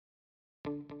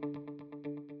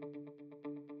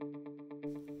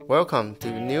Welcome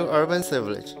to New Urban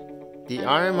Civillage, the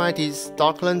RMIT's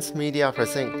Docklands Media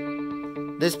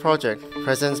Precinct. This project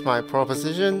presents my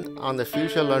proposition on the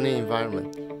future learning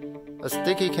environment, a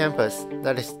sticky campus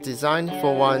that is designed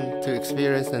for one to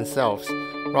experience themselves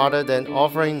rather than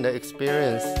offering the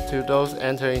experience to those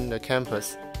entering the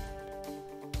campus.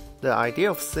 The idea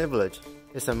of Civillage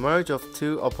is a merge of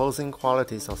two opposing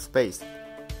qualities of space.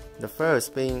 The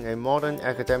first being a modern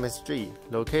academic street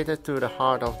located through the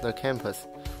heart of the campus,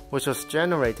 which was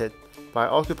generated by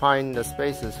occupying the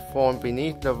spaces formed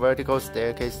beneath the vertical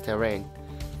staircase terrain.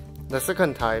 The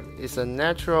second type is a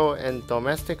natural and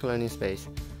domestic learning space.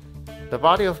 The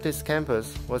body of this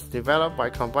campus was developed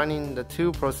by combining the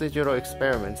two procedural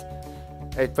experiments,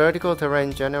 a vertical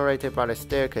terrain generated by the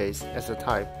staircase as a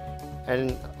type,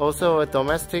 and also a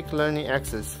domestic learning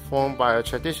axis formed by a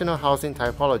traditional housing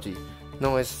typology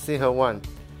known as Civillage,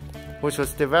 which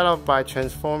was developed by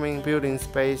transforming buildings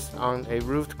based on a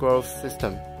roofed growth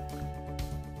system.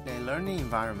 In a learning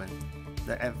environment,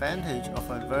 the advantage of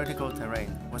a vertical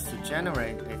terrain was to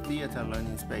generate a theater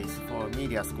learning space for a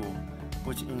media school,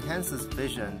 which enhances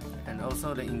vision and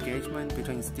also the engagement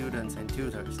between students and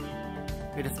tutors.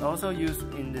 It is also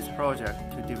used in this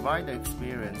project to divide the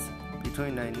experience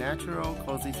between a natural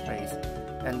cozy space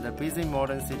and the busy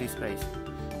modern city space.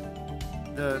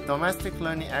 The domestic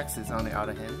learning axis, on the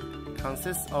other hand,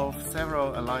 consists of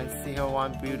several aligned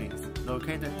CL1 buildings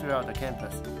located throughout the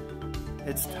campus.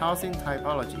 Its housing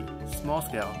typology, small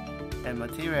scale, and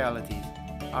materialities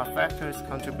are factors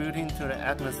contributing to the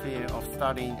atmosphere of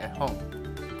studying at home,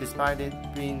 despite it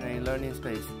being a learning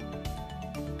space.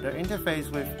 The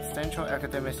interface with Central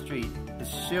Academic Street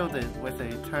is shielded with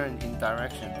a turn in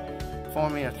direction,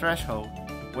 forming a threshold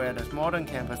where the modern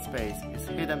campus space is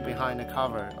hidden behind the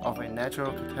cover of a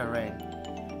natural terrain,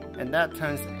 and that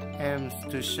turn aims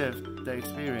to shift the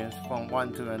experience from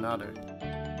one to another.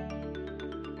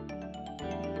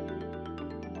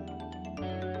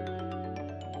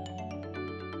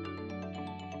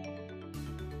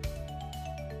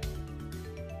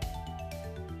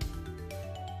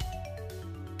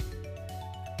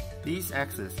 These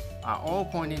axes are all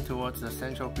pointing towards the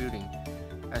central building,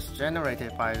 as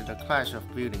generated by the clash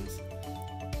of buildings.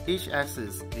 Each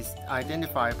axis is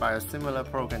identified by a similar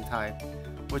program type,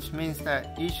 which means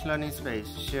that each learning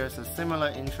space shares a similar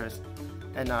interest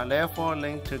and are therefore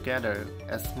linked together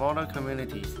as smaller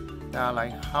communities that are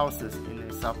like houses in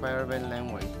a suburban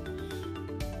laneway.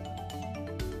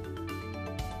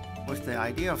 With the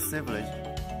idea of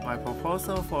Civillage, my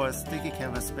proposal for a sticky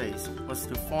campus space was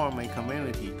to form a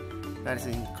community that is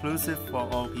inclusive for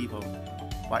all people,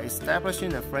 by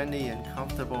establishing a friendly and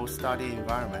comfortable study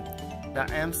environment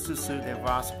that aims to suit their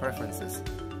vast preferences,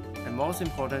 and most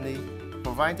importantly,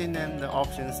 providing them the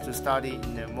options to study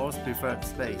in their most preferred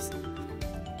space.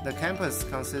 The campus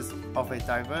consists of a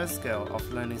diverse scale of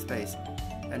learning space,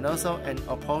 and also an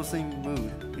opposing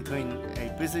mood between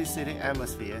a busy city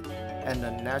atmosphere and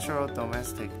the natural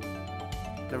domestic.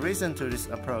 The reason to this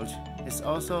approach is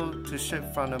also to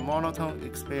shift from the monotone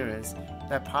experience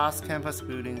that past campus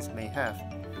buildings may have,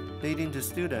 leading to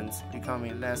students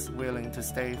becoming less willing to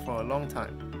stay for a long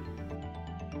time.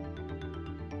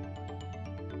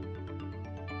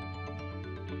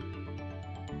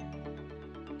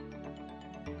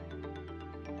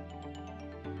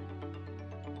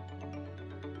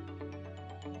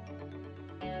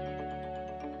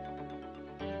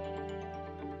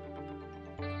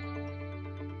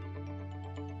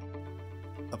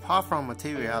 Apart from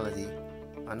materiality,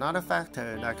 another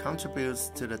factor that contributes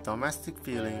to the domestic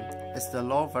feeling is the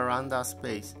low veranda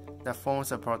space that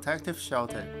forms a protective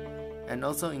shelter, and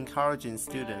also encouraging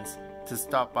students to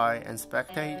stop by and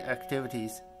spectate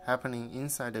activities happening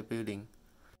inside the building.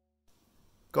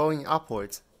 Going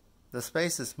upwards, the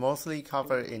space is mostly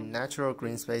covered in natural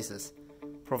green spaces,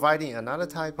 providing another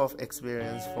type of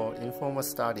experience for informal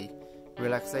study,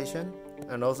 relaxation,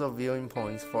 and also viewing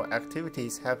points for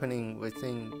activities happening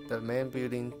within the main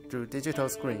building through digital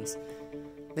screens.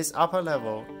 This upper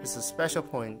level is a special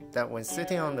point that when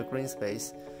sitting on the green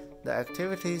space, the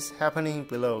activities happening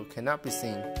below cannot be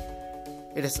seen.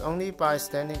 It is only by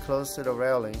standing close to the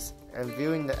railings and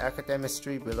viewing the academic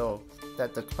street below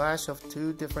that the clash of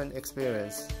two different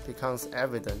experiences becomes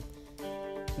evident.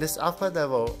 This upper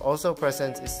level also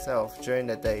presents itself during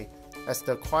the day as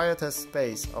the quieter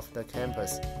space of the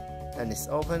campus, and is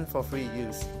open for free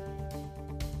use.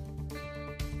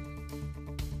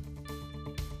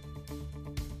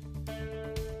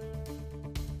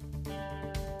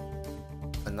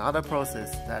 Another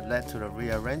process that led to the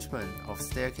rearrangement of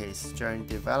staircase during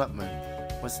development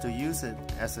was to use it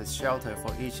as a shelter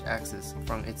for each axis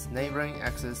from its neighboring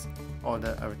axis or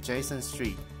the adjacent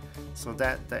street, so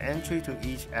that the entry to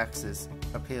each axis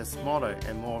appears smaller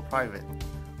and more private,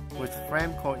 with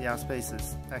framed courtyard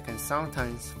spaces that can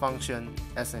sometimes function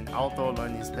as an outdoor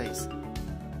learning space.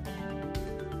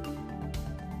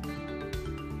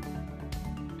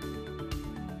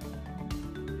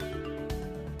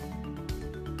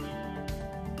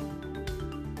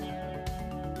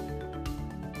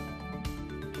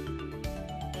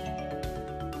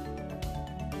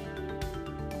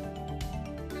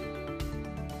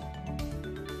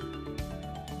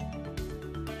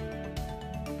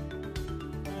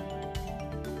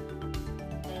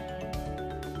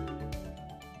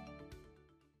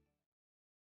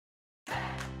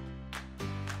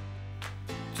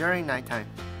 During nighttime,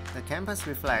 the campus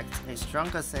reflects a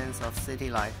stronger sense of city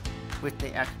life, with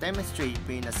the academic street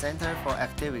being a center for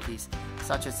activities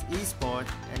such as e-sport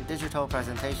and digital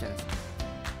presentations,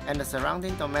 and the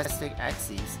surrounding domestic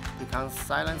axes become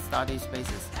silent study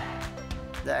spaces.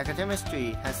 The academic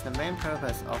street has the main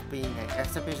purpose of being an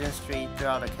exhibition street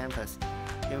throughout the campus,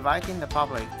 inviting the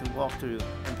public to walk through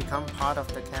and become part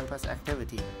of the campus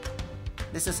activity.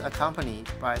 This is accompanied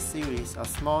by a series of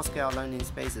small-scale learning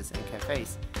spaces and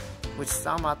cafes, which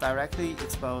some are directly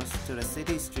exposed to the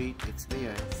city street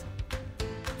experience.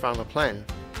 From the plan,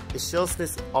 it shows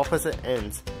this opposite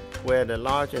ends where the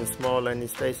large and small learning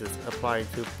spaces apply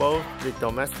to both the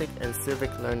domestic and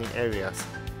civic learning areas.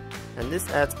 And this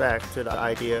adds back to the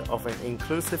idea of an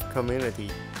inclusive community,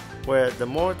 where the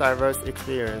more diverse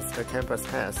experience the campus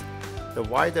has, the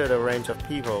wider the range of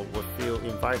people will feel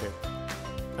invited.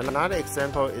 Another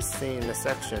example is seen in the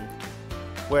section,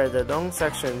 where the long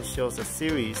section shows a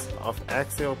series of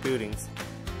axial buildings,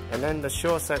 and then the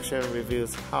short section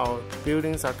reveals how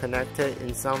buildings are connected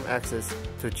in some axes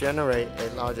to generate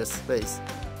a larger space.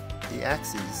 The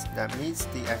axis that meets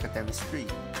the academic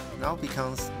street now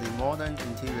becomes the modern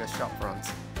interior shopfront,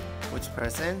 which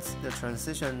presents the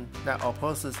transition that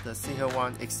opposes the Civil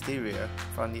 1 exterior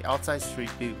from the outside street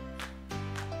view.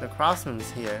 The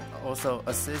classrooms here also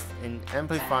assist in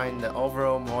amplifying the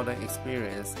overall modern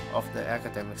experience of the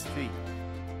academic street.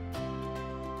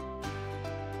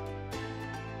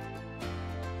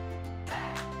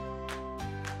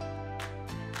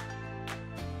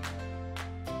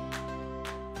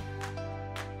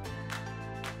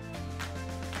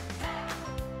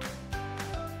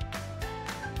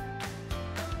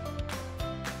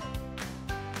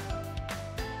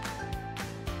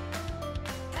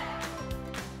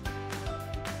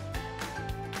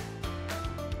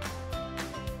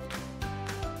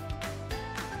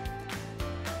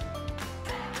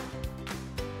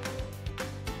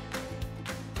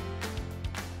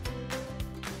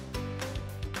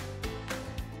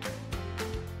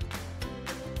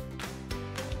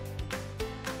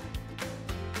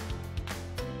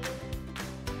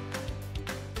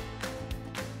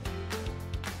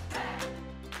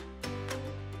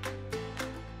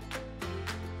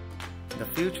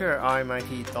 The future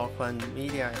RMIT Dockland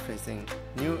Media Precinct,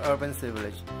 New Urban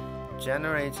Civillage,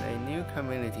 generates a new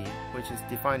community which is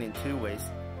defined in two ways.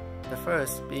 The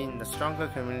first being the stronger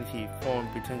community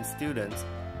formed between students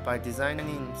by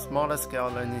designing smaller scale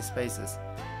learning spaces,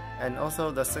 and also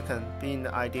the second being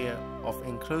the idea of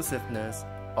inclusiveness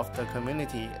of the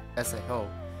community as a whole,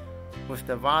 with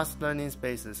the vast learning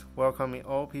spaces welcoming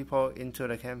all people into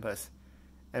the campus,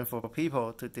 and for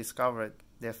people to discover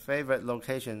their favorite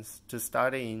locations to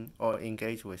study in or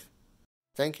engage with.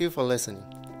 Thank you for listening.